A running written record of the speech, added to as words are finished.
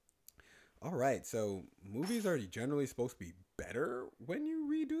All right, so movies are generally supposed to be better when you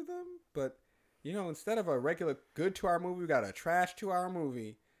redo them, but instead of a regular good 2-hour movie, we got a trash 2-hour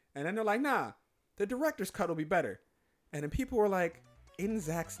movie, and then they're like, nah, the director's cut will be better, and then people were like, in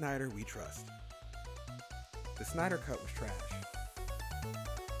Zack Snyder we trust. The Snyder Cut was trash.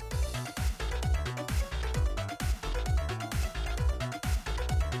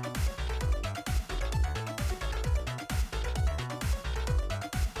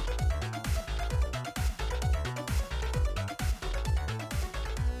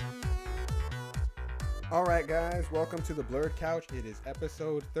 All right, guys, welcome to the Blurred Couch. It is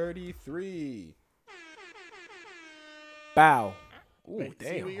episode 33. Bow. Ooh, Wait,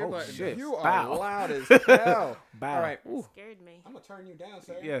 damn. oh, Shit. You are Bow. loud as hell. Bow. All right, That scared me. I'm gonna turn you down,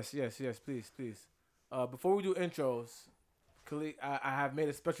 sir. Yes, please. Before we do intros, Khalid, I have made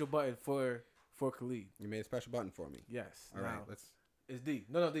a special button for Khalid. You made a special button for me. Yes. All right, let's. It's D.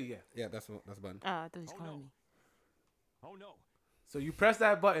 No, D, yeah. Yeah, that's a button. Oh, I thought he was calling me. Oh no. So you press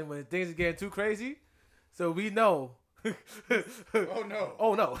that button when things are getting too crazy, so we know. Oh no.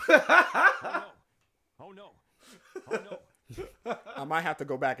 Oh, no. Oh no. Oh no. I might have to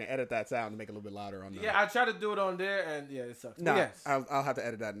go back and edit that sound to make it a little bit louder on the. Yeah, I tried to do it on there, and yeah, it sucks. No, But yes. I'll have to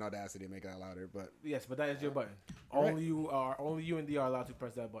edit that in Audacity to make that louder. But Yes, but that is your button. All right. Only you and D are allowed to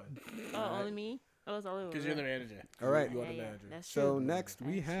press that button. Oh, only me? Oh, it's only Because you're the manager. all right. You are the manager. That's So true. next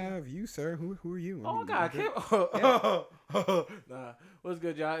we That's true. have you, sir. Who are you? Oh I mean, God, you're good. nah. What's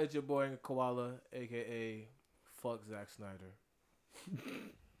good, y'all? It's your boy Koala, aka Fuck Zack Snyder,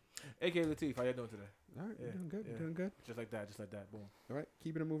 aka Latif. How you doing today? All right, Yeah, you're doing good. yeah. You're doing good. Just like that. Boom. All right,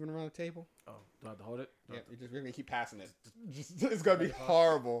 keeping it moving around the table. Oh, do I have to hold it? Yeah, we're gonna keep passing it. It's gonna be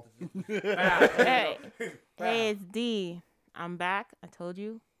horrible. Hey, hey, it's D. I'm back. I told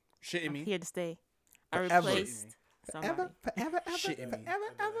you. Shitting I'm me. here to stay. I Forever. replaced somebody. Forever. Shitting me. Ever.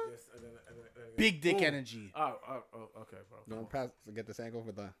 Big dick Ooh. energy. Oh, okay, bro. Don't pass. Get this angle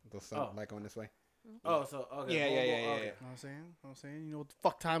with the sun Oh. like going this way. Oh, so okay. Yeah, boom, yeah, boom, yeah, yeah, okay. yeah. You know what I'm saying? You know what the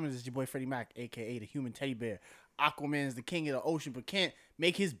fuck time is? It's your boy FreddyMac, a.k.a. the human teddy bear. Aquaman is the king of the ocean, but can't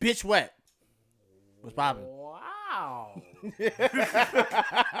make his bitch wet. What's poppin'? Wow.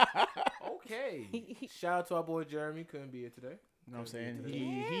 Okay. Shout out to our boy Jeremy. Couldn't be here today. You know what I'm saying?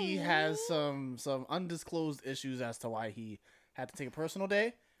 He has some undisclosed issues as to why he had to take a personal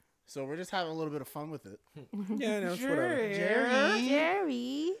day. So we're just having a little bit of fun with it. Yeah, no, it's whatever.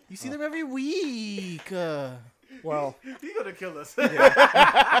 Jerry. You see them every week. Well, He's gonna kill us.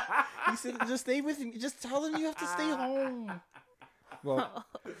 He said, just stay with me. Just tell them you have to stay home. well.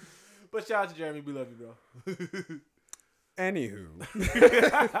 But shout out to Jeremy. We love you, bro.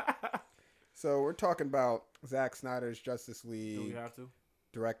 Anywho, so we're talking about Zack Snyder's Justice Do we League have to?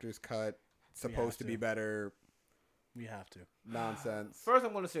 director's cut. have Supposed to be to. better We have to. nonsense. First,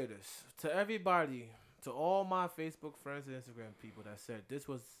 I'm gonna say this to everybody, to all my Facebook friends and Instagram people that said this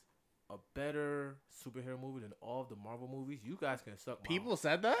was a better superhero movie than all of the Marvel movies. You guys can suck my People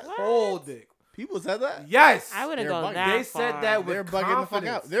said that? whole dick. People said that? Yes, I wouldn't They're go bugging. that They said far. that with They're bugging the fuck confidence.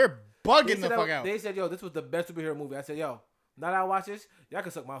 out. They're bugging They the said fuck that- out. They said, "Yo, this was the best superhero movie." I said, "Yo, now that I watch this, y'all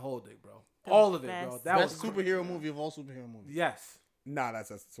can suck my whole dick, bro. All of it, bro. best. That Best was superhero movie of all superhero movies. Yes, Nah,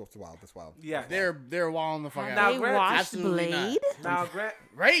 that's wild. That's wild. yeah. They're wilding the fuck Have Now, out. they granted, watched absolutely not. Blade? Now, Grant.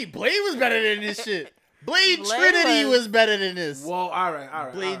 Right, Blade was better than this shit. Blade Blade Trinity was- was better than this. Whoa, all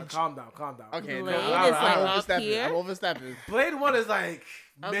right. Blade- Calm down. Okay, no, Blade I'm is, like, up overstepping. here. I'm overstepping. Blade 1 is like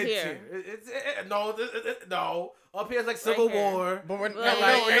Up mid here. tier. No. Up here is like Civil here. War. But we're Blade,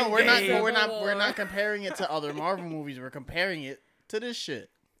 we're not Endgame. we're not comparing it to other Marvel movies. We're comparing it to this shit.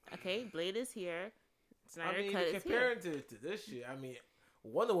 Okay, Blade is here. I Snyder mean, Cut is here. comparing to this shit. I mean,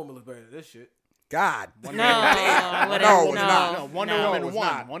 Wonder Woman looks better than this shit. God. No, No, it's not. No, Wonder No, Woman it's 1.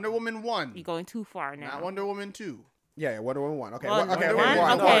 not. Wonder Woman 1. You're going too far now. Not Wonder Woman 2. Yeah, Wonder Woman 1. Okay, One. okay, Wonder one.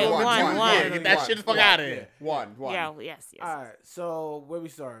 Woman? Okay, one. Yeah, get that shit the fuck out of here. One. Yeah, yes. All right. So where we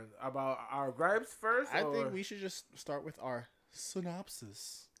starting? About our gripes first? I or think we should just start with our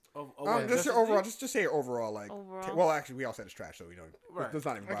synopsis. of what, Just your Justice overall. League? Just say your overall. Like, Overall. well, actually, we all said it's trash, so we don't. Right. That's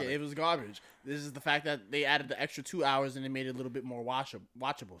not even. Okay, bother. it was garbage. This is the fact that they added the extra 2 hours and they made it a little bit more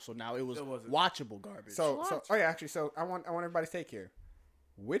watchable. So now it was wasn't. watchable garbage. So oh yeah, actually, so I want everybody's take here.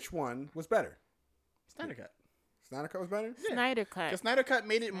 Which one was better? Snyder Cut. Snyder Cut was better. Snyder Cut. The Snyder Cut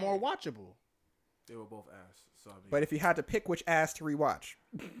made it more watchable. They were both ass. So I mean, But if you had to pick which ass to rewatch,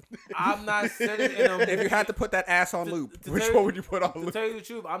 I'm not sitting in a movie. if you had to put that ass on To- loop, to which tell one you- would you put on To loop? tell you the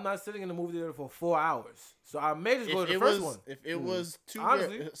truth, I'm not sitting in the movie theater for 4 hours. So I may just go If to the it first was one. if it was two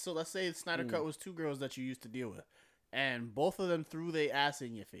Honestly. girls, so let's say Snyder Cut was 2 girls that you used to deal with, and both of them threw their ass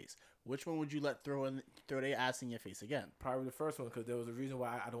in your face. Which one would you let throw their ass in your face again? Probably the first one because there was a reason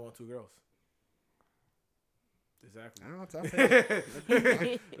why I don't want 2 girls. Exactly. I don't know. I'll take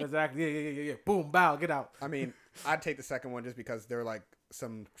it. Exactly. Yeah. Boom, bow, get out. I mean, I'd take the second one just because there were like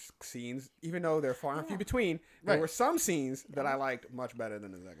some scenes, even though they're far and few between, there were some scenes that I liked much better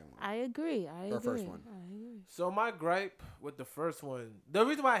than the second one. I agree. First one. I agree. So my gripe with the first one, the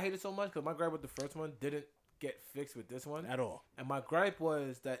reason why I hate it so much, because my gripe with the first one didn't get fixed with this one At all. And my gripe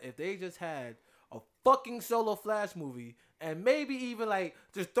was that if they just had a fucking solo Flash movie and maybe even like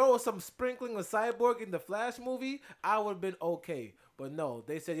just throw some sprinkling of Cyborg in the Flash movie, I would have been okay. But no,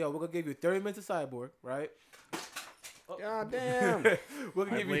 they said, yo, we're gonna give you 30 minutes of Cyborg, right? God damn.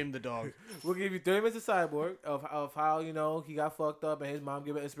 I blame the dog. We'll give you 30 minutes of Cyborg of how, you know, he got fucked up and his mom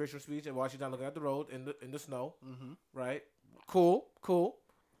gave an inspirational speech and while she's not looking at the road in the snow. Mm-hmm. Right? Cool.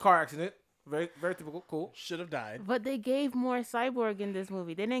 Car accident. Very, very typical. Cool. Should have died. But they gave more Cyborg in this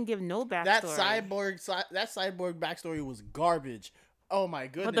movie. They didn't give no backstory. That cyborg backstory was garbage. Oh my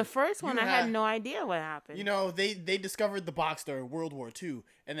goodness! But the first one, I had no idea what happened. You know, they discovered the box during World War II,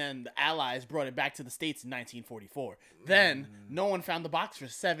 and then the Allies brought it back to the States in 1944. Then no one found the box for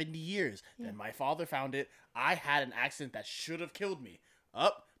 70 years. Then my father found it. I had an accident that should have killed me.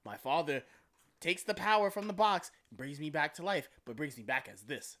 My father takes the power from the box and brings me back to life, but brings me back as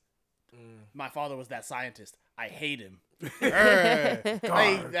this. My father was that scientist. I hate him. And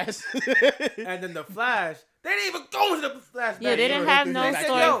then the Flash, they didn't even go into the flashback. Yeah, they didn't have no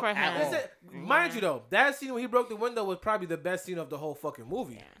story for him. Mind you, though, that scene when he broke the window was probably the best scene of the whole fucking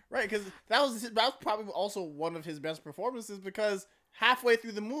movie. Yeah. Right, because that was probably also one of his best performances because halfway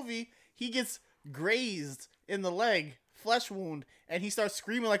through the movie, he gets grazed in the leg, flesh wound, and he starts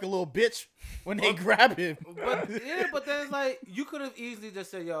screaming like a little bitch when they grab him. But then it's like, you could have easily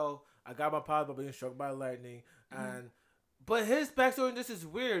just said, yo, I got my powers by being struck by lightning, but his backstory in this is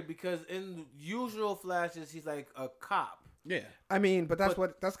weird because in usual Flashes, he's like a cop. Yeah. I mean, but that's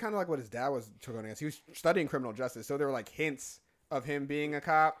kind of like what his dad was took on. He was studying criminal justice, so there were like hints of him being a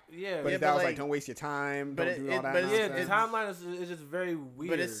cop. Yeah. But his dad was like, don't waste your time. Don't do all that nonsense. The timeline is just very weird.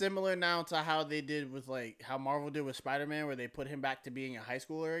 But it's similar now to how they did with how Marvel did with Spider-Man, where they put him back to being a high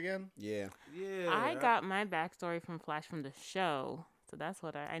schooler again. Yeah. I got my backstory from Flash from the show. So that's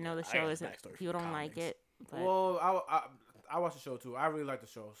what I know. The show isn't. People don't like it. But well, I watched the show too. I really like the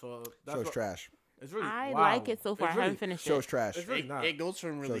show. So that's show's trash. It's really. I like it so far. I haven't finished it. Show's trash. It's really not. It goes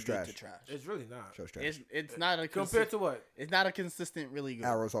from really good to trash. It's really not. Show's trash. It's not a compared to what? It's not a consistent really good.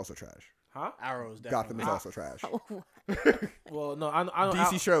 Arrow's also trash. Huh? Arrow's definitely. Gotham is also trash. Well, no, I don't.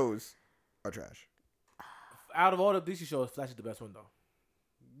 DC shows are trash. Out of all the DC shows, Flash is the best one though.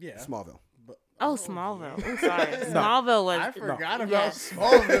 Yeah. Smallville. Smallville. I'm sorry. Smallville was. I forgot about Yes.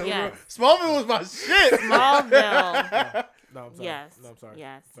 Smallville. Yes. Smallville was my shit. Smallville. No, I'm sorry. Yes. No, I'm sorry.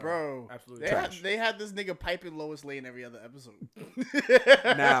 Yes. Sorry. Bro, Absolutely. they had this nigga piping Lois Lane every other episode.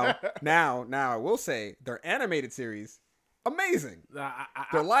 Now, I will say their animated series, amazing. I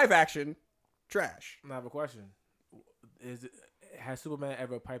Their live action, trash. I have a question. Has Superman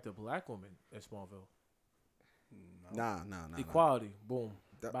ever piped a black woman in Smallville? Nah. Equality. Boom.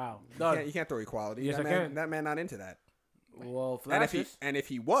 Wow. You can't throw equality. Yes, I can. That man not into that. Well, Flash and if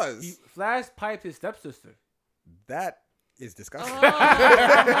he was, Flash piped his stepsister. that is disgusting.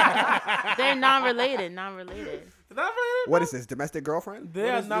 They're not related. Not related. Not related. What is this? Domestic girlfriend? They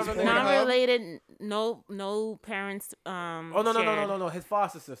are not related. Not related. No parents. Oh no! His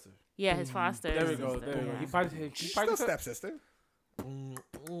foster sister. Yeah, his foster. There we go. Yeah. He piped She's still stepsister.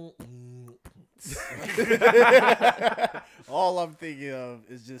 All I'm thinking of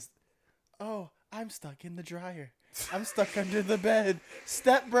is just, I'm stuck in the dryer. I'm stuck under the bed.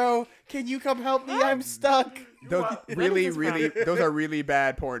 Step bro, can you come help me? I'm stuck. Those those are really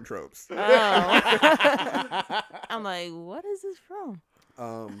bad porn tropes. Oh. I'm like, what is this from?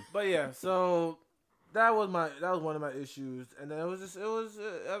 But yeah, so that was one of my issues, and then it was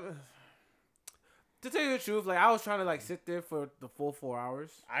to tell you the truth, like I was trying to like sit there for the full 4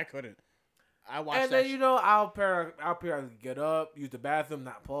 hours. I couldn't. I watched and then I'll periodically get up, use the bathroom,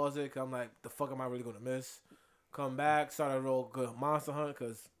 not pause it, cause I'm like, the fuck am I really gonna miss? Come back, start a real good monster hunt,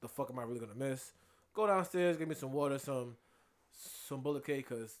 cause the fuck am I really gonna miss? Go downstairs, give me some water, some bullet cake,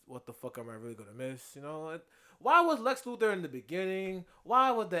 cause what the fuck am I really gonna miss? You know, why was Lex Luthor in the beginning?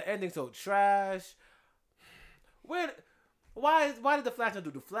 Why was the ending so trash? Why did the Flash not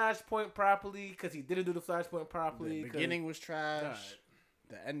do the Flashpoint properly? Because he didn't do the Flashpoint properly. The beginning was trash. God.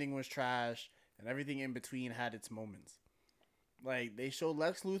 The ending was trash. And everything in between had its moments. Like, they showed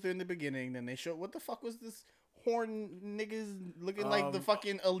Lex Luthor in the beginning. Then they showed... What the fuck was this horn niggas looking like the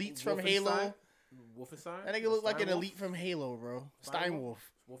fucking elites from Halo? Wolfenstein? That nigga looked like an elite from Halo, bro. Steinwolf.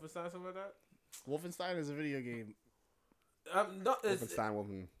 Wolfenstein, something like that? Wolfenstein is a video game. No, Wolfenstein,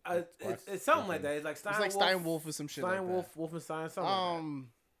 Wolfen. it's something like that. It's like Steinwolf or some shit like that. Wolfenstein, something like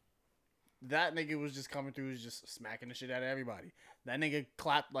that. That nigga was just coming through, was just smacking the shit out of everybody. That nigga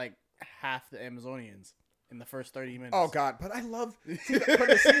clapped like half the Amazonians in the first 30 minutes. Oh God, but I love but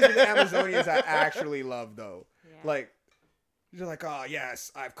the scenes with the Amazonians I actually love though. Yeah. Like you're like, oh yes,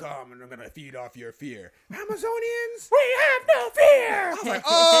 I've come and I'm gonna feed off your fear. Amazonians, we have no fear. I was like,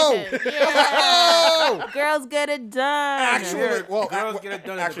 oh, yeah. Girls get it done. Actually, well, girls get it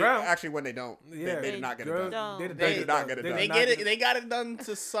done. Actually, when they don't, they did not get it done. They did not get it done. They got it done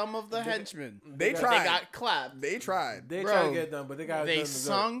to some of the henchmen. They tried. They got clapped. They tried. They tried to get it done, but they got it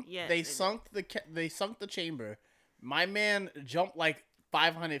done. They sunk the chamber. My man jumped like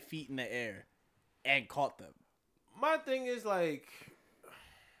 500 feet in the air and caught them. My thing is like,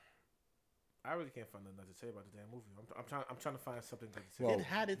 I really can't find nothing to say about the damn movie. I'm trying to find something good to say. It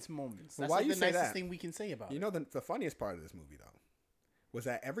had its moments. That's like the nicest thing we can say about it. You know, the funniest part of this movie though was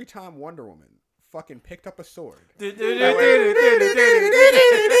that every time Wonder Woman fucking picked up a sword, it didn't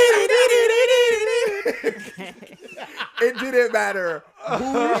matter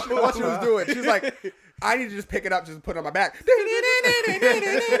what she was doing. She was like, I need to just pick it up, just put it on my back.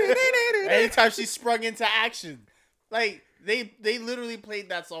 Anytime she sprung into action. Like, they literally played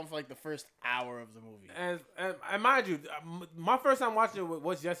that song for like the first hour of the movie. And mind you, my first time watching it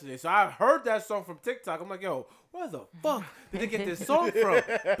was yesterday. So I heard that song from TikTok. I'm like, yo, where the fuck did they get this song from?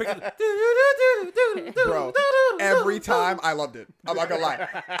 Bro, every time I loved it. I'm not gonna lie.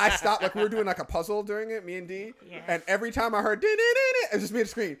 I stopped, like we were doing like a puzzle during it, me and D. Yeah. And every time I heard it was just me on the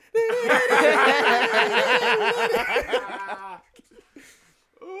screen.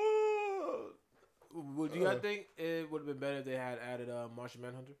 Would you think it would have been better if they had added Martian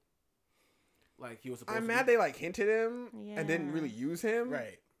Manhunter? Like he was supposed to. I'm mad they like hinted him and didn't really use him.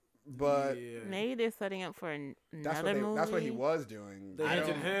 Right. But maybe they're setting up for another movie. That's what he was doing. They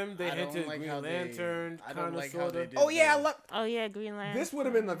hinted him. They hinted like Green Lantern. Kind of, sort of. Oh yeah, Green Lantern. This would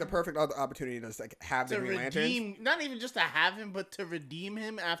have been like the perfect opportunity to like have the Green Lantern. Not even just to have him, but to redeem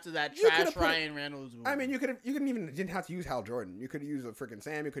him after that trash Ryan Reynolds movie. I mean, you didn't have to use Hal Jordan. You could use a freaking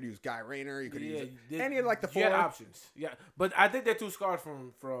Sam. You could use Guy Rayner. You could use any of like the four options. Yeah, but I think they're too scarred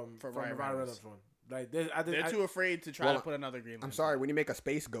from the Ryan Reynolds one. Like they're too afraid to try to put another Green Lantern. I'm sorry, when you make a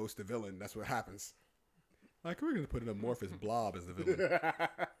space ghost the villain, that's what happens. Like we're gonna put an amorphous blob as the villain.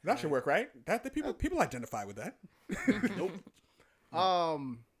 That should work, right? That the people identify with that. Nope.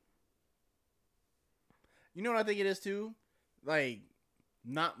 You know what I think it is too? Like,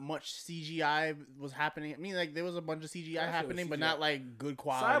 not much CGI was happening. I mean, like there was a bunch of CGI happening, but not like good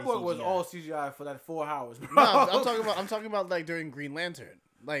quality. Cyborg was all CGI for that 4 hours. Bro. No, I'm talking about like during Green Lantern.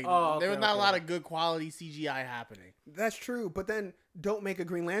 Like, there was not a lot of good quality CGI happening. That's true, but then don't make a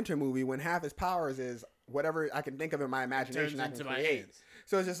Green Lantern movie when half his powers is whatever I can think of in my imagination I can create.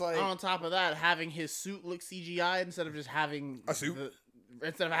 So it's just like... On top of that, having his suit look CGI instead of just having... A suit?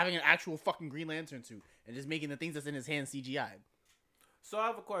 Instead of having an actual fucking Green Lantern suit and just making the things that's in his hand CGI. So I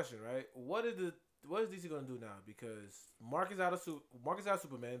have a question, right? What is DC going to do now? Because Mark is out of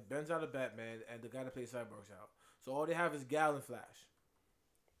Superman, Ben's out of Batman, and the guy that plays Cyborg's out. So all they have is Gal and Flash.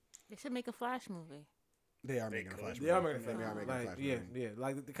 They should make a Flash movie. They are making a Flash movie. They are making a Flash movie. Yeah.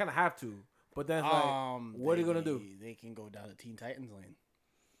 Like, they kind of have to. But then, what are they going to do? They can go down the Teen Titans lane.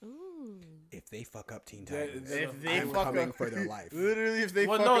 Ooh. If they fuck up Teen Titans, I'm coming for their life. Literally, if they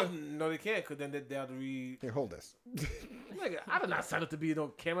fuck up. No, they can't, because then they have to read. Here, hold this. Nigga, I did not sign up to be no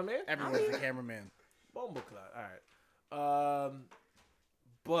cameraman. Everyone's a cameraman. Bumbleclot. All right.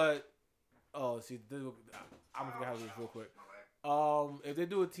 But, see, I'm going to have this real quick. If they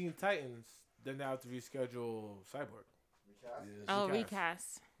do a Teen Titans, then they have to reschedule Cyborg.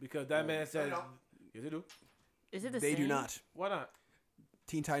 Recast. Because that man says, yes, they do. Is it the same? They do not. Why not?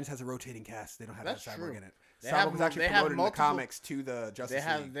 Teen Titans has a rotating cast. They don't have that Cyborg in it. Cyborg was actually promoted in the comics to the Justice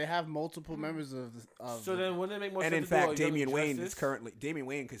League. They have multiple members of so then wouldn't it make more sense? And in fact, Damian Wayne is currently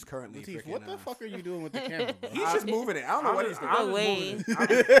freaking, what the fuck are you doing with the camera, bro? He's just moving it. I don't know what he's doing.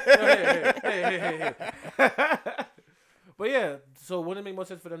 Hey. But yeah, so wouldn't it make more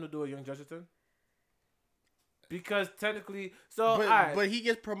sense for them to do a Young Justice then? Because technically, but he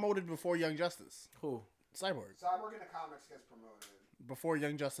gets promoted before Young Justice. Who? Cyborg. Cyborg in the comics gets promoted before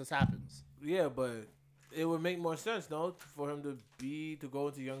Young Justice happens. Yeah, but it would make more sense, no, for him to go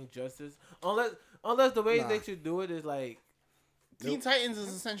into Young Justice, unless the way they should do it is like Teen Titans is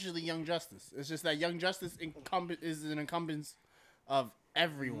essentially Young Justice. It's just that Young Justice is an incumbence of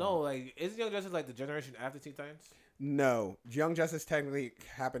everyone. No, like isn't Young Justice like the generation after Teen Titans? No, Young Justice technically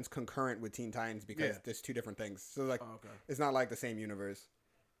happens concurrent with Teen Titans because there's two different things. So like, it's not like the same universe.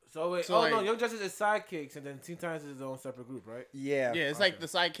 So wait, So, no, Young Justice is sidekicks, and then Teen Titans is its own separate group, right? Yeah. Yeah, it's like the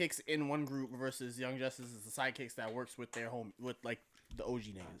sidekicks in one group versus Young Justice is the sidekicks that works with their with like the OG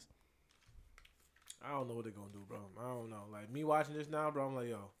niggas. I don't know what they're gonna do, bro. I don't know. Like me watching this now, bro. I'm like,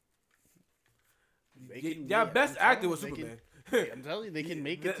 yo, best actor was Superman. I'm telling you, they can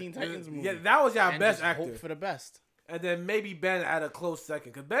make a Teen Titans movie. Yeah, that was y'all and best just actor. Hope for the best. And then maybe Ben at a close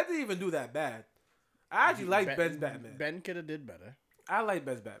second, because Ben didn't even do that bad. I actually like Ben's Batman. Ben could have did better. I like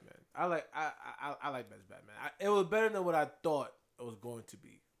Ben's Batman. I like Ben's Batman. It was better than what I thought it was going to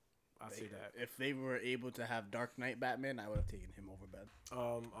be. I'll say that. If they were able to have Dark Knight Batman, I would have taken him over Ben.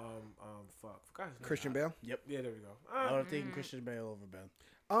 Forgot his name. Christian Bale. Yep. Yeah, there we go. I would have taken Christian Bale over Ben.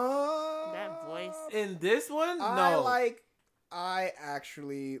 That voice. In this one, no. I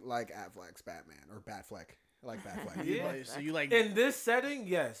actually like Affleck's Batman or Batfleck. I like Batfleck. Yeah. So you like in this setting,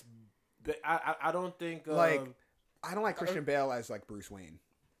 yes. But I don't think I don't like Christian Bale as like Bruce Wayne.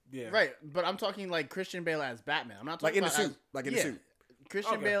 Yeah. right, but I'm talking like Christian Bale as Batman. I'm not talking Like in the about suit. Like in the suit.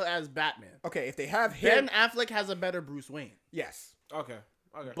 Christian Bale as Batman. Okay, if they have him, Ben Affleck has a better Bruce Wayne. yes, Okay.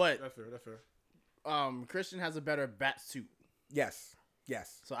 But- that's fair. Christian has a better bat suit. yes.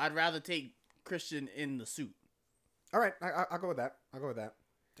 So I'd rather take Christian in the suit. All right, I'll go with that. Damn.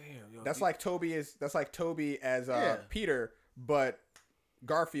 Yo, That's like Toby as Yeah. Peter, but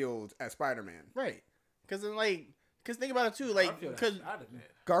Garfield as Spider-Man. Right. Because think about it too. Like, because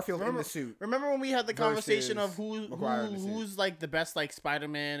Garfield in the suit. remember when we had the conversation of versus Maguire in the suit. who's like the best like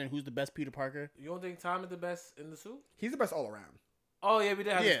Spider-Man and who's the best Peter Parker? You don't think Tom is the best in the suit? He's the best all around. Oh yeah, we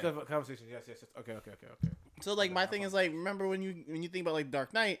did have Yeah. this conversation. Yes. Okay. So like my thing is like, remember when you think about like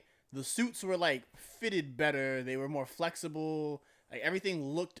Dark Knight, the suits were like fitted better. They were more flexible. Like everything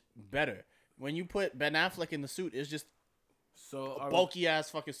looked better. When you put Ben Affleck in the suit, it's just So a bulky ass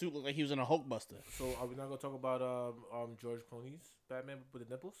fucking suit. Looked like he was in a Hulkbuster. So are we not gonna talk about George Clooney's Batman with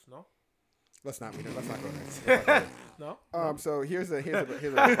the nipples? No. Let's not go there. No. So here's a let's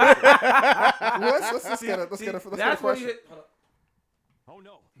get a That's where you question. hit. Oh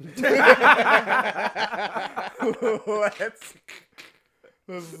no.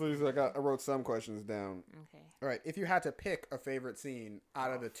 I wrote some questions down. Okay. All right, if you had to pick a favorite scene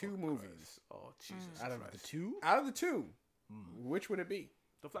out of the two movies, Oh Jesus! Out of the two, which would it be?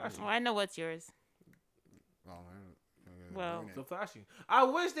 The flashing. Oh, I know what's yours. Well, The flashing. I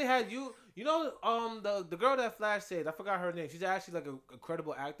wish they had you. You know, the girl that Flash saved. I forgot her name. She's actually like a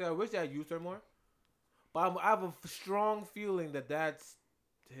credible actor. I wish they had used her more. But I have a strong feeling that that's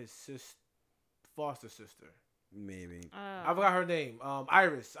his foster sister. Maybe. I forgot her name.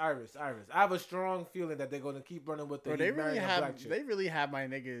 Iris. I have a strong feeling that they're gonna keep running with the. bro, they really black chick. they really have my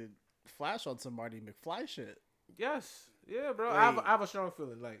nigga Flash on some Marty McFly shit. Yes. Yeah, bro. Like- I have a strong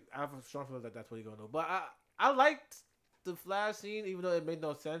feeling. Like I have a strong feeling that that's what he's gonna do. But I liked the Flash scene, even though it made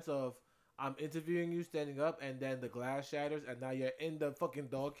no sense of I'm interviewing you standing up and then the glass shatters and now you're in the fucking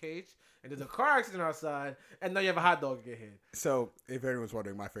dog cage and there's a car accident outside and now you have a hot dog in your head. So, if anyone's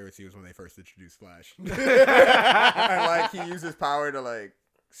wondering, my favorite scene was when they first introduced Flash. And like he used his power to like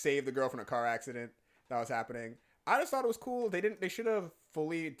save the girl from a car accident that was happening. I just thought it was cool. They should have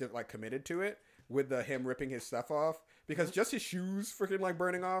fully like committed to it with him ripping his stuff off, because just his shoes freaking like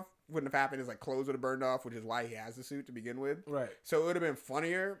burning off wouldn't have happened. His like clothes would have burned off, which is why he has the suit to begin with. Right. So it would have been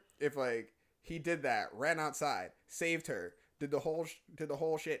funnier if like he did that, ran outside, saved her, did the whole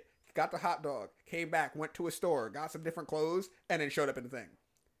shit, got the hot dog, came back, went to a store, got some different clothes, and then showed up in the thing.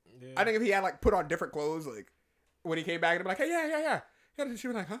 Yeah. I think if he had like put on different clothes, like when he came back, and be like, hey, yeah, she'd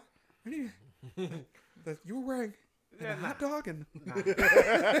be like, huh? You were wearing a hot dog and You're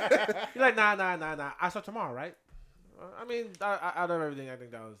like, nah. I saw tomorrow, right? I mean, out of everything, I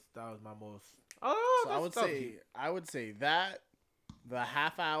think that was my most. Oh, So I would say that the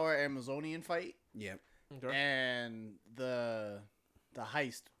half-hour Amazonian fight yeah. and the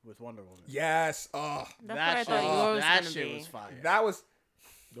heist with Wonder Woman. Yes. Oh, that's what I thought yours that was gonna shit be. was fire. that was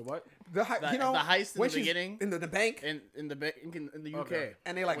The what? the The heist in when the she's beginning in the bank, in the UK. Okay.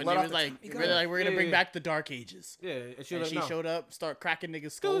 and they like When let they off was the like, tiny we're gun. like, we're gonna Yeah, bring yeah. back the Dark Ages. Yeah, and And she no. showed up, start cracking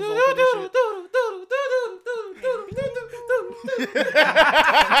niggas' skulls open and shit.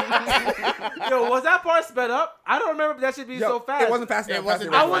 Yo, was that part sped up? I don't remember that shit being so fast. It wasn't fast It enough.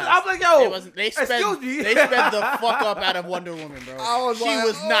 wasn't fast that enough. I'm like, yo, It wasn't. They sped excuse me. the fuck up out of Wonder Woman, bro. I was She like,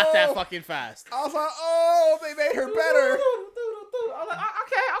 was not that oh. fucking fast. I was like, oh, they made her better. I'm like,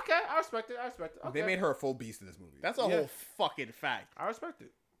 okay, I respect it. Okay. They made her a full beast in this movie. That's a whole fucking fact. I respect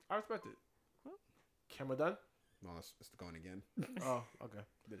it. Camera done? No, it's going again. Oh, okay.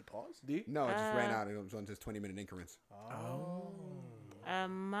 Did it pause? D? No, it just ran out. It was on just 20-minute increments. Oh.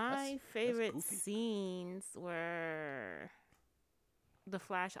 My favorite goofy. scenes were the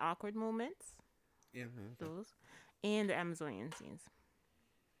Flash awkward moments. Yeah. Those. And the Amazonian scenes.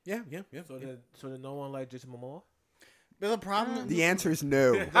 Yeah. So then no one liked Jason Momoa? But the problem. The answer is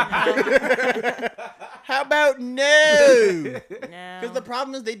no. How about no? No. Because the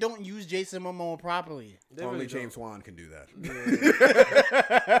problem is they don't use Jason Momoa properly. They Only really James don't. Wan can do that.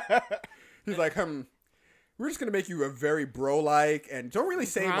 Yeah. He's like, we're just gonna make you a very bro-like and don't really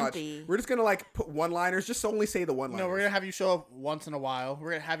say Grumpy. much. We're just gonna like put one-liners, just only say the one-liners. No, we're gonna have you show up once in a while.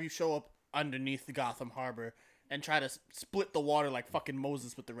 We're gonna have you show up underneath the Gotham Harbor and try to split the water like fucking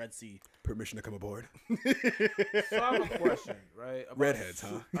Moses with the Red Sea. Permission to come aboard. So I have a question, right? About Redheads,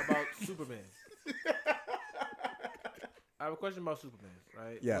 huh? About Superman. I have a question about Superman,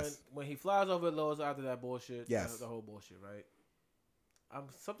 right? Yes. When he flies over Lois after that bullshit, Yes. the whole bullshit, right?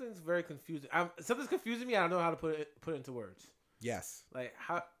 Something's very confusing. Something's confusing me. I don't know how to put it into words. Yes. Like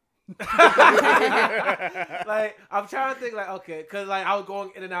how. Like I'm trying to think, like, okay, because like I was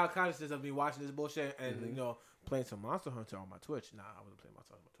going in and out of consciousness of me watching this bullshit and you know playing some Monster Hunter on my Twitch. Nah, I wasn't playing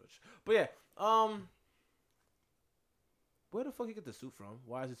Monster Hunter on my Twitch. But yeah, where the fuck you get the suit from?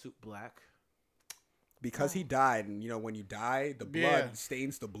 Why is the suit black? Because he died, and you know when you die, the blood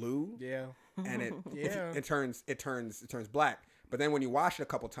stains the blue, Yeah. and it Yeah. it turns black. But then when you wash it a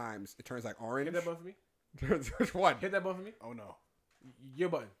couple times, it turns like orange. Hit that button for me. Which one? Hit that button for me. Oh no. Your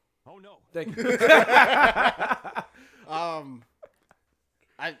button. Oh no. Thank you.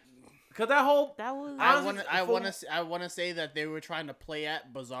 Cause that whole That was. I want to say that they were trying to play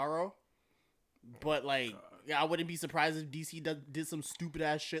at Bizarro, but like I wouldn't be surprised if DC did some stupid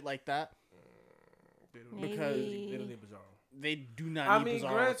ass shit like that. Because they don't need Bizarro. they do not I need mean, Bizarro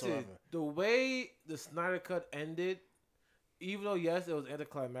granted, whatsoever. the way the Snyder Cut ended, even though yes, it was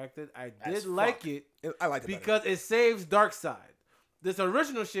anticlimactic, I As did like fuck. it I like it better. because it saves Darkseid. This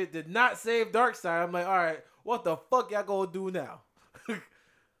original shit did not save Darkseid. I'm like, all right, what the fuck y'all gonna do now?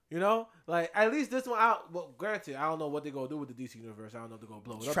 You know, like at least this one out. Well, granted, I don't know what they're gonna do with the DC universe. I don't know if they're gonna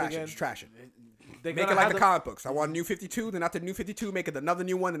blow it up again. Just trash it. They're Make gonna it like have the comic books. I want New 52, then after New 52, make it another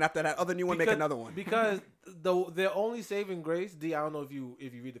new one, then after that other new one, make another one. Because their only saving grace, D, I don't know if you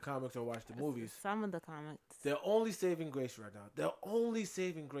read the comics or watch the movies. Some of the comics. Their only saving grace right now, their only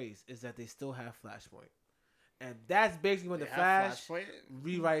saving grace is that they still have Flashpoint. And that's basically when They the have Flash Flashpoint.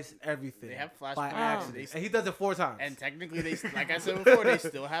 rewrites everything. They have by Flashpoint. accident. They- And he does it 4 times. And technically, they like I said before, they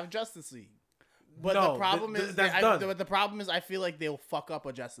still have Justice League. But No, the problem is that's done. but the problem is I feel like they'll fuck up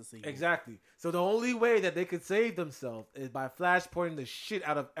a Justice League. Exactly. So the only way that they could save themselves is by flashpointing the shit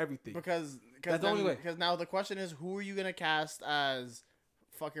out of everything. Because That's the only way. Because now the question is, who are you gonna cast as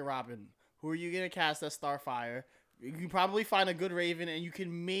fucking Robin? Who are you gonna cast as Starfire? You can probably find a good Raven, and you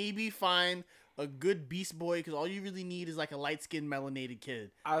can maybe find a good Beast Boy. Because all you really need is like a light skinned melanated kid,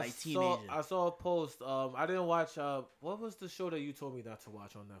 like teenager. I saw a post. I didn't watch. What was the show that you told me not to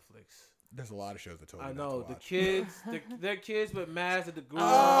watch on Netflix? There's a lot of shows that told me I not know to the watch. kids. They're kids with masks at the group.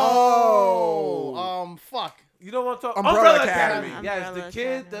 Fuck. You know what I'm talking? Umbrella Academy. Yes, the Umbrella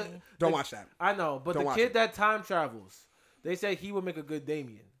kid. Academy. Don't watch that. I know, but Don't the watch kid it. that time travels. They say he would make a good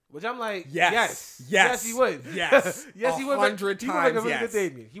Damien, which I'm like, Yes. yes, he would. Yes. yes, he would. 100 He would make a times really yes. good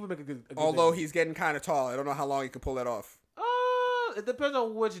Damien. He would make a good. Although Damien. he's getting kind of tall, I don't know how long he can pull that off. It depends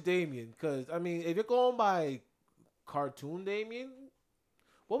on which Damien, because I mean, if you're going by cartoon Damien,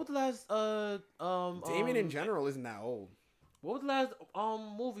 what was the last Damien in general isn't that old. What was the last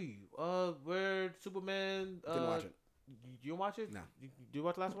movie where Superman Didn't watch it. You didn't watch it? No. You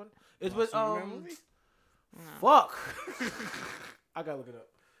watch the last one? It's Last with Superman movie? fuck. I gotta look it up.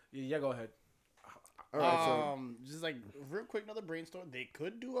 Yeah, go ahead. All right, Just like real quick, another brainstorm. They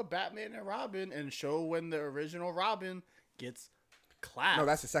could do a Batman and Robin and show when the original Robin gets clapped. no,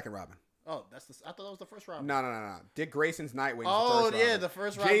 that's the second Robin. Oh, I thought that was the first Robin. No. Dick Grayson's Nightwing. Oh, the first yeah, Robin. the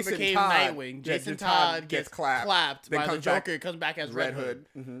first Robin Jason became Todd- Nightwing. Jason Todd gets clapped then by the comes back Joker, comes back as Red Hood.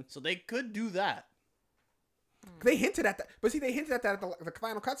 Mhm. So they could do that. They hinted at that, but see, they hinted at that at the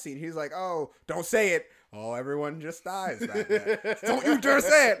final cutscene. He's like, "Oh, don't say it. Oh, everyone just dies back there. Don't you dare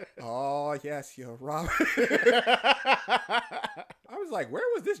say it. Oh, yes, you're Robin." I was like, "Where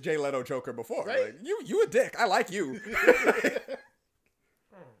was this Jay Leto Joker before? Right? Like, you a dick. I like you."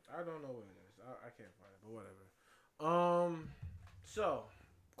 I don't know what it is. I can't find it, but whatever. So,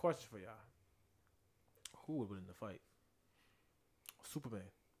 question for y'all: who would win in the fight? Superman,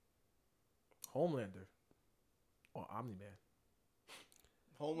 Homelander, or Omni-Man?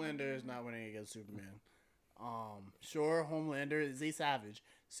 Homelander is not winning against Superman. Sure, Homelander is a savage.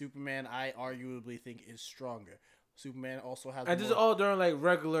 Superman, I arguably think, is stronger. Superman also has. And this is all during like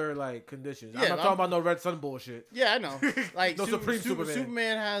regular like conditions. I'm Yeah, not talking about no red sun bullshit. Yeah, I know. Like No Supreme Superman.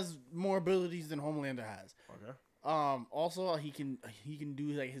 Superman has more abilities than Homelander has. Okay. Also, he can do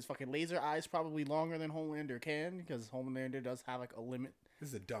like his fucking laser eyes probably longer than Homelander can because Homelander does have like a limit. This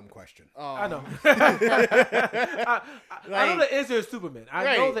is a dumb question. I know. I know the answer is Superman.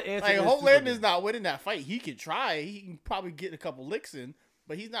 I know the answer. Like is Homelander's Superman. not winning that fight. He can try. He can probably get a couple licks in,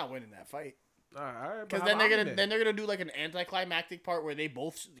 but he's not winning that fight. All right, Because then they're gonna do like an anticlimactic part where they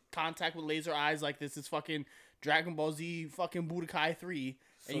both contact with laser eyes like this is fucking Dragon Ball Z fucking Budokai 3,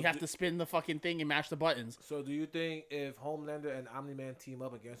 and you have to spin the fucking thing and mash the buttons. So do you think if Homelander and Omni-Man team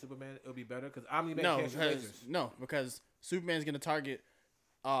up against Superman, it'll be better? Because Omni-Man can't shoot lasers. Because Superman's gonna target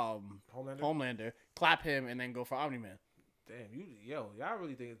Homelander, clap him, and then go for Omni-Man. Damn, y'all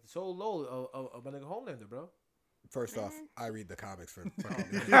really think it's so low of a nigga Homelander, bro. First off, I read the comics for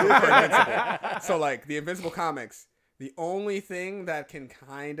Invincible. So, like, the Invincible comics, the only thing that can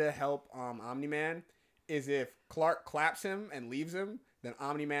kind of help Omni-Man is if Clark claps him and leaves him, then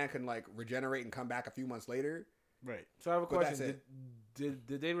Omni-Man can, like, regenerate and come back a few months later. Right. So I have a But question. Did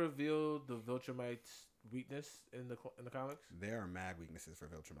they reveal the Viltrumites' weakness in the comics? There are mad weaknesses for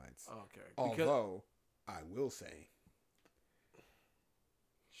Viltrumites. Okay. Although, I will say,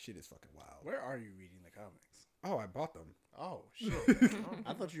 shit is fucking wild. Where are you reading the comics? Oh, I bought them. Oh shit!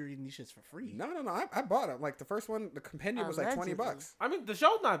 I thought you were reading these shits for free. No. I bought them. Like, the first one, the compendium was like $20. I mean, the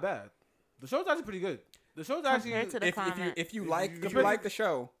show's not bad. The show's actually pretty good. The show's actually Compared to the comic. if you like the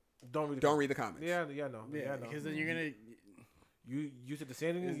show, don't read the comics. Yeah, no. Yeah, because then you're gonna. You said the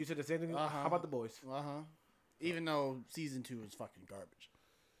same thing. You said the same thing. How about the boys? Even though season 2 was fucking garbage.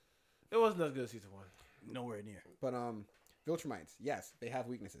 It wasn't as good as season 1. Nowhere near. But Viltrumites, yes, they have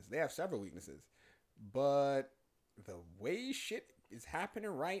weaknesses. They have several weaknesses. But the way shit is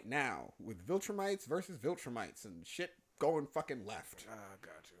happening right now with Viltrumites versus Viltrumites and shit going fucking left.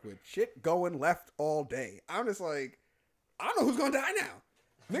 Got you. With shit going left all day. I'm just like, I don't know who's gonna die now.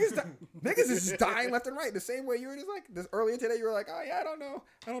 Niggas is just dying left and right. The same way you were just like, this earlier today, you were like, oh yeah, I don't know.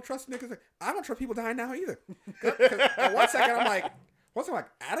 I don't trust niggas. I don't trust people dying now either. Cause one second I'm like,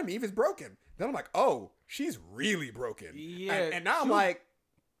 Adam Eve is broken. Then I'm like, oh, she's really broken. Yeah. And now I'm like,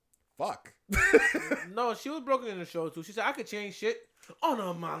 fuck. No, she was broken in the show too. She said I could change shit on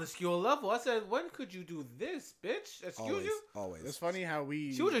a minuscule level. I said, when could you do this, bitch? Excuse you? Always. It's funny how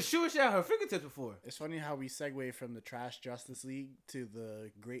we. She was just shooting shit at her fingertips before. It's funny how we segue from the trash Justice League to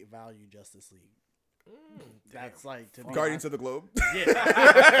the great value Justice League. That's like to be Guardians of the Globe.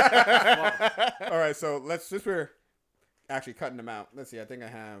 Yeah. All right, so since we're actually cutting them out, let's see. I think I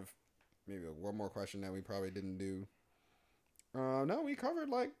have maybe one more question that we probably didn't do. No, we covered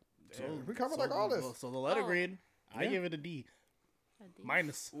like all this. So the letter grade, I Yeah. give it a D.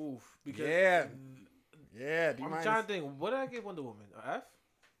 Minus. Oof. Because Yeah. D I'm minus. trying to think. What did I give Wonder Woman? A F?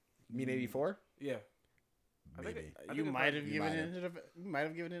 You mean 84? Yeah. Maybe. You might have given might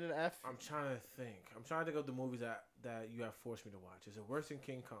it an F. I'm trying to think. I'm trying to think of the movies that you have forced me to watch. Is it worse than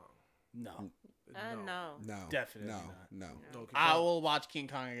King Kong? No, No. No. Definitely No. King I Kong. will watch King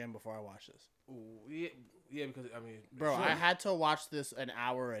Kong again before I watch this. Ooh, yeah, because I mean, Bro, sure. I had to watch this an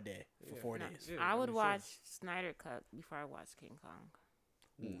hour a day for Yeah. 4 No, days. Yeah, I would mean, watch Snyder Cut before I watch King Kong.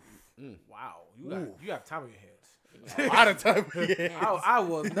 Wow, you have time on your hands. A lot of time. I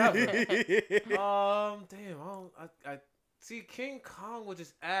will never. Damn. I see. King Kong was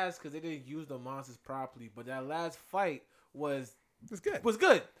just ass because they didn't use the monsters properly. But that last fight was It's good.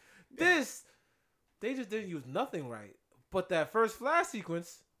 good. This they just didn't use nothing right. But that first flash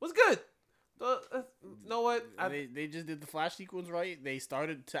sequence was good. You know what? They just did the flash sequence right. They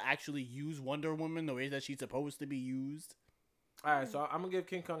started to actually use Wonder Woman the way that she's supposed to be used. All right, so I'm gonna give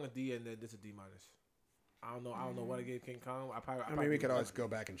King Kong a D and then this a D minus. I don't know what I gave King Kong. I mean, we could always go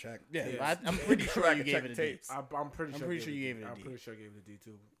back and check. Yeah, Yeah. I'm pretty sure Back you and gave check it a D. tapes. I'm pretty sure. you gave it a I'm D. pretty sure I gave it a D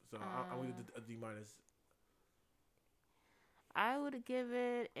too. So I'm gonna give it a D minus. I would give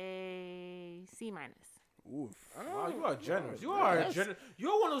it a C minus. Oof. Wow, you are generous. You are Yes. generous.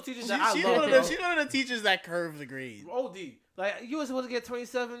 You're one of those teachers She's that I one love. of the teachers that curve the grade. OD. Like you were supposed to get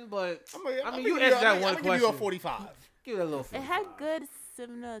 27, but I'm you answered that one I'm gonna give question. you a 45. Give it a little. It had good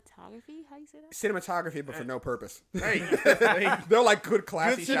cinematography. How you say that? Cinematography, but for no purpose. Hey, They're like good good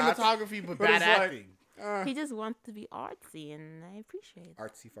classy shots. cinematography, but But bad it's like- acting. He just wants to be artsy, and I appreciate it.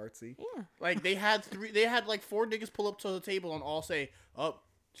 Artsy fartsy. Yeah. Like they had like 4 niggas pull up to the table and all say, "Oh,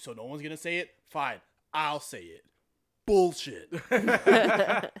 so no one's gonna say it? Fine, I'll say it." Bullshit.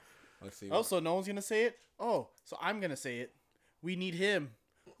 Let's see. Oh, so no one's gonna say it? Oh, so I'm gonna say it. We need him.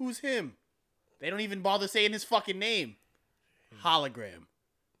 Who's him? They don't even bother saying his fucking name. Hologram.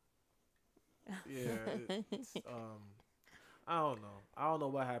 Yeah. It's, I don't know. I don't know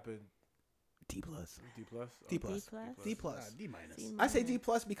what happened. D plus. D plus. D Okay. plus. plus? D plus. D minus. C I say minus. D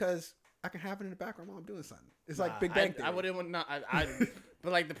plus because I can have it in the background while I'm doing something. It's like Big Bang Theory. I wouldn't want not.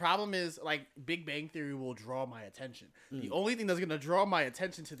 But like the problem is like Big Bang Theory will draw my attention. The only thing that's gonna draw my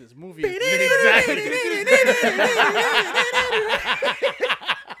attention to this movie is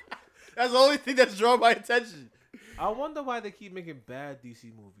that's the only thing that's drawing my attention. I wonder why they keep making bad DC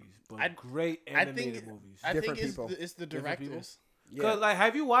movies, but great animated movies. I Different think people. it's the directors. Cause like,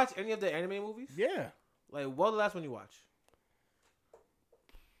 have you watched any of the anime movies? Yeah. Like, what was the last one you watched?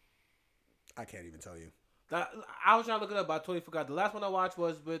 I can't even tell you. I was trying to look it up, but I totally forgot. The last one I watched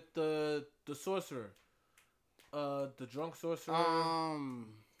was with the sorcerer, the drunk sorcerer. I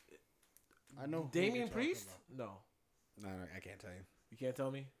know. Damian Priest? No, I can't tell you. you can't tell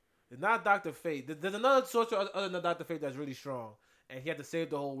me. It's not Dr. Fate. There's another sorcerer other than Dr. Fate that's really strong, and he had to save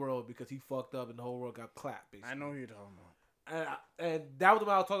the whole world because he fucked up and the whole world got clapped. Basically. I know who you're talking about. And that was the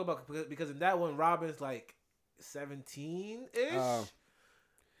one I was talking about because in that one Robin's like 17-ish.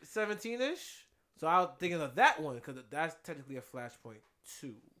 17-ish. So I was thinking of that one because that's technically a Flashpoint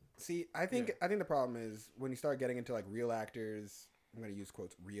too. See, I think the problem is when you start getting into like real actors. I'm gonna use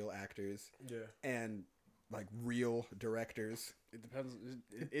quotes, real actors. Yeah. And like real directors. It depends.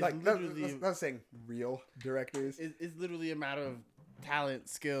 It's Like literally. not saying real directors. It's literally a matter of talent,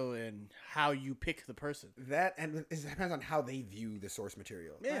 skill, and how you pick the person. That and it depends on how they view the source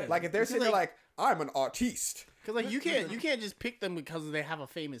material. Yeah. Like if they're sitting there like I'm an artiste. Because like you can't just pick them because they have a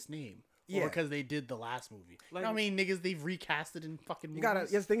famous name. Yeah. Or because they did the last movie. Like, you know how many niggas they've recasted in fucking movies? You gotta.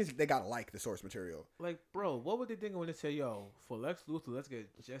 Yes, the thing is they gotta like the source material. Like, bro, what were they thinking when they say, "Yo, for Lex Luthor, let's get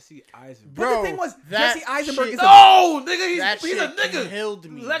Jesse Eisenberg"? But the thing was, that Jesse Eisenberg shit- is No, nigga, he's a shit nigga.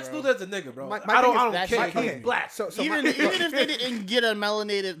 killed me, Lex bro. Luthor's a nigga, bro. My I thing is don't that care. shit- He's okay. black. So even if they didn't get a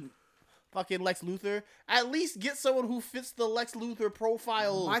melanated fucking Lex Luthor, at least get someone who fits the Lex Luthor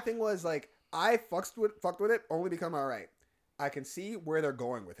profile. my thing was like I fucked with it only because I'm all right. I can see where they're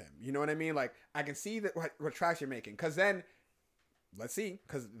going with him. You know what I mean? Like I can see that what tracks you're making. Cause then, let's see.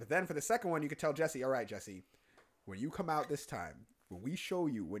 Cause then for the second one, you could tell Jesse, all right, Jesse, when you come out this time, when we show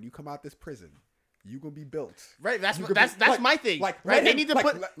you when you come out this prison, you gonna be built. Right, that's You what, could be- that's like- my thing. like, Right, let they him- need to like-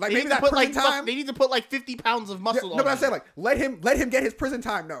 put like they maybe need to that put like prison time- they need to put like 50 pounds of muscle. No, on but I'm him. saying like let him get his prison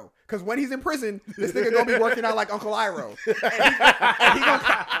time. No, because when he's in prison, this nigga gonna be working out like Uncle Iroh,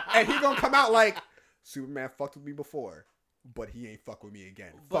 and he gonna come out like Superman fucked with me before. But he ain't fuck with me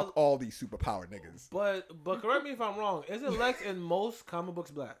again. Fuck all these superpowered niggas. But correct me if I'm wrong. Isn't Lex in most comic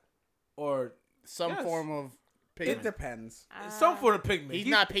books black, or Some Yes. form of pigment. It depends. some for the pigment? He's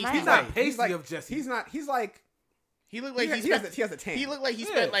not pasty He's not white. pasty He's like, of Jesse. He's not. He's like. He looked like he has a tan. He looked like he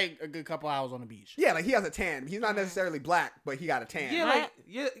spent like a good couple hours on the beach. Yeah, like he has a tan. He's not necessarily black, but he got a tan. Yeah, What?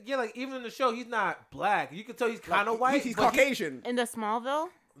 like like even in the show, he's not black. You can tell he's kind of white. He's but Caucasian. In the Smallville?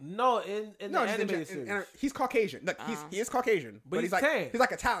 No, in No, the he's animated series. he's Caucasian. Look, he is Caucasian, but he's like tan. he's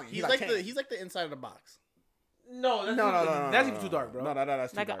like Italian. He's like like tan. he's like the inside of the box. No, that's no, that's even too dark, bro. No,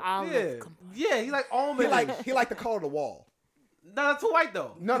 that's too Like an dark. olive. Yeah, he's like almond. He like the color of the wall. No, that's too white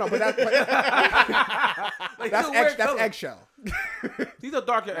though. No, but that's Like, that's he's a weird that's color. eggshell. He's a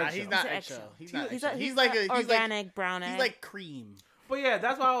darker Nah, eggshell. he's not He's an eggshell. eggshell. He's not He's eggshell. a, He's like a organic brown egg. He's like cream. But yeah,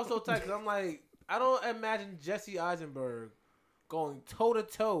 that's why I was so tight. Cause I'm like, I don't imagine Jesse Eisenberg going toe to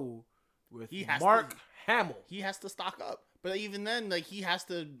toe with He has Mark to. Hamill. He has to stock up. But even then, like he has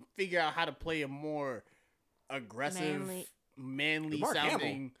to figure out how to play a more aggressive, manly Mark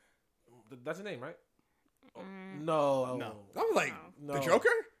sounding. That's his name, right? Mm. No. No. I was like No. the Joker.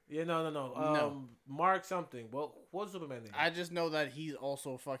 Yeah, no. No. Mark something. Well, what's Superman name? I just know that he's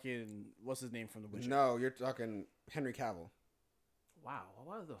also fucking what's his name from The Witcher. No, you're talking Henry Cavill. Wow.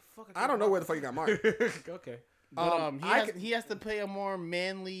 Why the fuck? I don't know where the fuck you got Mark. Okay. But I he has to play a more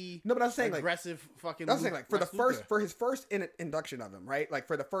manly, No, but I was saying like aggressive fucking. I was saying like for Lex the Luthor. first first induction of him, right? Like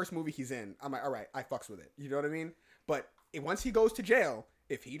for the first movie he's in, I'm like, all right, I fucks with it. You know what I mean? But once he goes to jail,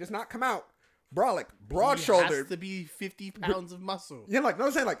 if he does not come out, bro, like broad He shouldered, has to be 50 pounds of muscle. yeah, like no,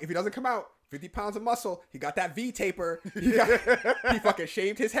 I'm saying like if he doesn't come out, 50 pounds of muscle, he got that V taper, he fucking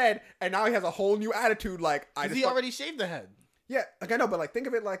shaved his head, and now he has a whole new attitude. Like He already shaved the head. yeah, like I know, but like think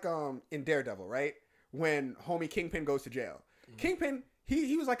of it like in Daredevil, right? When homie Kingpin goes to jail, Kingpin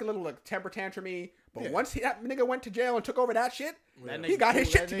he was like a little like temper tantrumy, but once that nigga went to jail and took over that shit, he got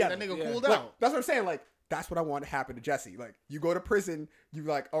his shit together. That nigga Yeah. cooled Like, out. that's what I'm saying. Like, that's what I want to happen to Jesse. Like, you go to prison, you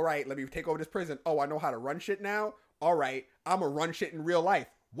like, all right, let me take over this prison. Oh, I know how to run shit now. All right, I'm gonna run shit in real life.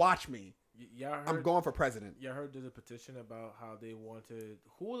 Watch me. Y'all heard, I'm going for president. Y'all heard there's a petition about how they wanted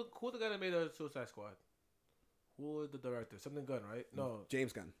who the guy that made the Suicide Squad? Who was the director? Something Gunn, right? No,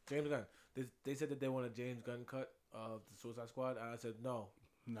 James Gunn. James Gunn. They said that they want a James Gunn cut of the Suicide Squad. And I said no.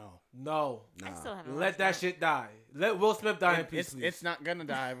 No. I still haven't Let watched that shit die. Let Will Smith die in peace, please. It's not gonna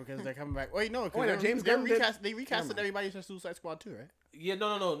die because they're coming back. Wait, no, because no, James Gunn did- they recasted everybody for Suicide Squad too, right? Yeah,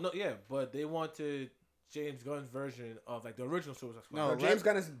 no, yeah, but they wanted James Gunn's version of like the original Suicide Squad. No, Well, James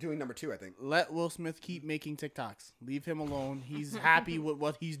Gunn is doing number 2, I think. Let Will Smith keep making TikToks. Leave him alone. He's happy with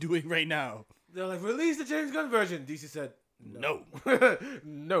what he's doing right now. They're like, release the James Gunn version. DC said, no.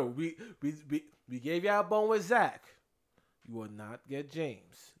 No, we gave you a bone with Zach. You will not get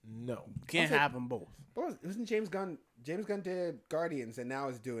James. No. Can't have them both. Wasn't James Gunn? James Gunn did Guardians and now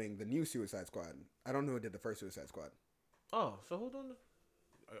is doing the new Suicide Squad. I don't know who did the first Suicide Squad. Oh, so hold on.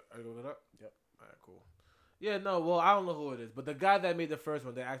 Are you looking it up? Yep. All right, cool. Yeah, no, well, I don't know who it is, but the guy that made the first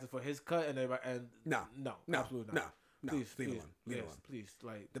one, they asked for his cut, and everybody, and No, absolutely not. No, Please, leave it please, alone. Leave it yes, alone. please,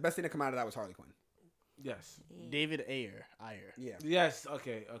 like, The best thing to come out of that was Harley Quinn. yes, David Ayer. Yeah. yes,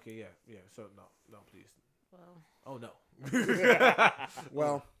 okay, yeah. So no, please. Well, Oh no.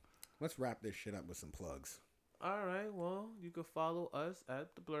 Well, let's wrap this shit up with some plugs. All right, well, you can follow us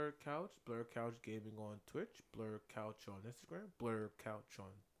at the Blur Couch Gaming on Twitch, Blur Couch on Instagram, Blur Couch on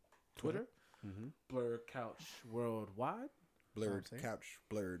Twitter, Mm-hmm. Blur Couch Worldwide. Blurred couch,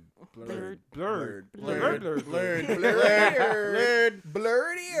 blurred, Blurred. blurred, Blurred.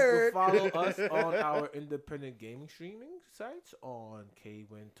 blurred. You can follow us on our independent gaming streaming sites on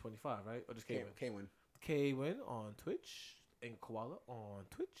Kaywind25, right? Or just Kaywind? Kaywind. Kaywind on Twitch and Koala on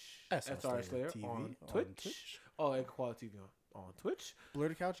Twitch. SR Slayer TV on on Twitch. Twitch. Oh, and Koala TV on Twitch.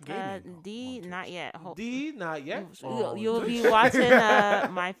 Blurred Couch Gaming. D, on not Twitch. yet. D, not yet. on You'll Twitch. be watching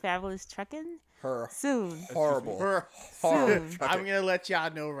My Fabulous Truckin' Her soon. horrible. Her horrible. Soon. I'm gonna let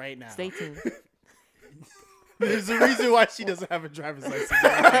y'all know right now. Stay tuned. There's a reason why she doesn't have a driver's license.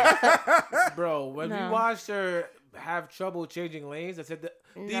 Bro, when we No. watched her have trouble changing lanes, I said,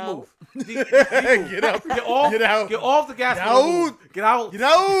 D No. move. D move. Get up. Get off. Get out. Get off the gas. Get pedal, out. move. Get out. You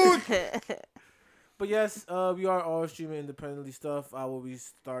know? But yes, we are all streaming independently stuff. I will be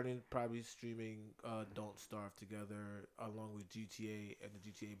probably streaming Don't Starve Together along with GTA and the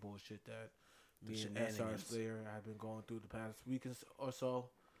GTA bullshit that me and SR shenanigans. Slayer have been going through the past week or so.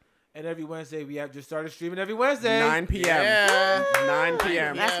 And every Wednesday, we have just started streaming every Wednesday. 9 p.m. Yeah. 9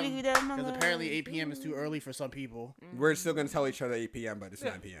 p.m. Last week we did Among Because Us. apparently 8 p.m. is too early for some people. We're still going to tell each other 8 p.m., but it's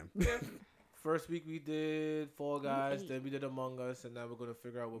Yeah. 9 p.m. First week we did Fall Guys, Eight. then we did Among Us, and now we're going to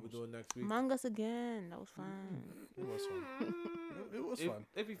figure out what we're doing next week. Among Us again. That was fun. It was fun. It was fun.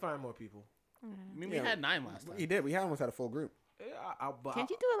 If we find more people. I mean, we Yeah. had 9 last time. We did. We almost had a full group. Yeah, but Can't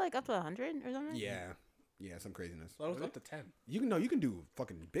you do it like up to 100 or something? Yeah. Yeah, some craziness. So it was up to 10. You can do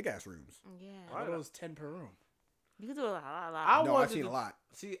fucking big ass rooms. Yeah. I thought it was 10 per room. You can do a lot. I No, wanted I've seen to, a lot.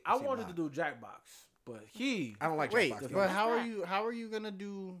 See, I seen a wanted lot. to do Jackbox, but I don't like Wait, Jackbox but games. how are you gonna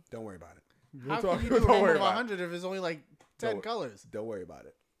do? Don't worry about it. How Don't can you do a don't room worry of about it. 100 if it's only like 10 Don't- colors? Don't worry about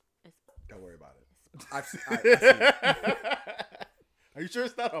it. It's- Don't worry about it. I've seen it. Are you sure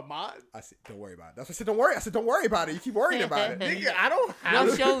it's not a mod? I said, don't worry about it. That's what I said. Don't worry. I said, don't worry about it. You keep worrying about it. Nigga, I don't I'll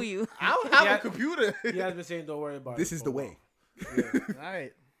have. show you. I don't have Yeah. a computer. he has been saying don't worry about it. This is for the a while. way. All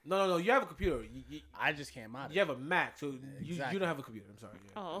right, No. You have a computer. I just can't mod it. You have a Mac, so you Exactly. don't have a computer. I'm sorry.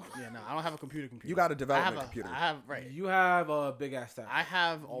 Yeah. Oh. Yeah, no, I don't have a computer. You got a I have development a computer. I have right. You have a big ass tablet. I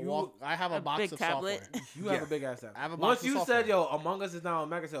have a You- walk. I have a, a box big of tablet. software. You have Yeah. a big ass tablet. I have a Once box of you software. said, "Yo, Among Us is now on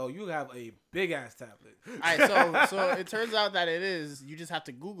Mac," I said, "Oh, you have a big ass tablet." All right, so it turns out that it is. You just have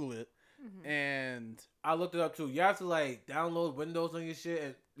to Google it, and I looked it up too. You have to like download Windows on your shit,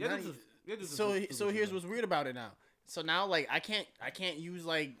 and you have to Now do- you have to do so some so here's shit. what's weird about it now. So now like I can't use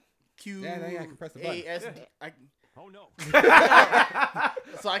like Q Yeah, I can press the button. ASD. Oh no.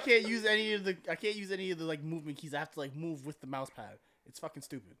 So I can't use any of the like movement keys. I have to like move with the mouse pad. It's fucking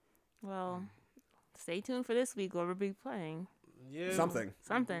stupid. Well, stay tuned for this week. What we'll be playing. Yeah, Something.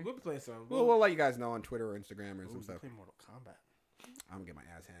 Something. We'll be playing something. We'll let you guys know on Twitter or Instagram or some Ooh, stuff. play Mortal Kombat. I'm gonna get my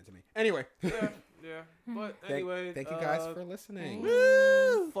ass handed to me. Anyway. yeah. But anyway, thank you guys for listening.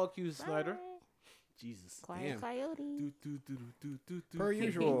 Fuck you, Snyder. Jesus. Quiet Damn. Coyote. Per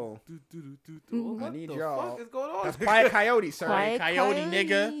usual. I need What the y'all. fuck is going on? That's Quiet Coyote, sir. Quiet Coyote,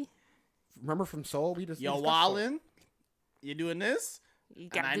 nigga. Remember from Soul? We just Yo, we discussed Soul. Wallin, you doing this? You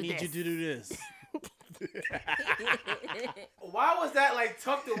And gotta I do need this. you to do this. Why was that like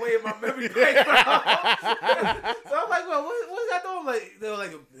tucked away in my memory bank? So I'm like, well, what is that doing? Like they were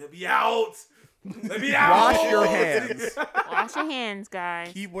like, let me out. Let me out. Wash your hands. Wash your hands,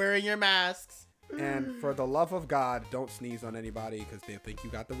 guys. Keep wearing your masks. And for the love of God, don't sneeze on anybody because they think you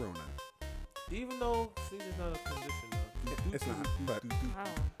got the Rona. Even though sneezing is not a condition, though. It's not, but Wow.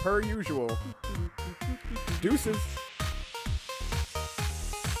 per usual. Deuces.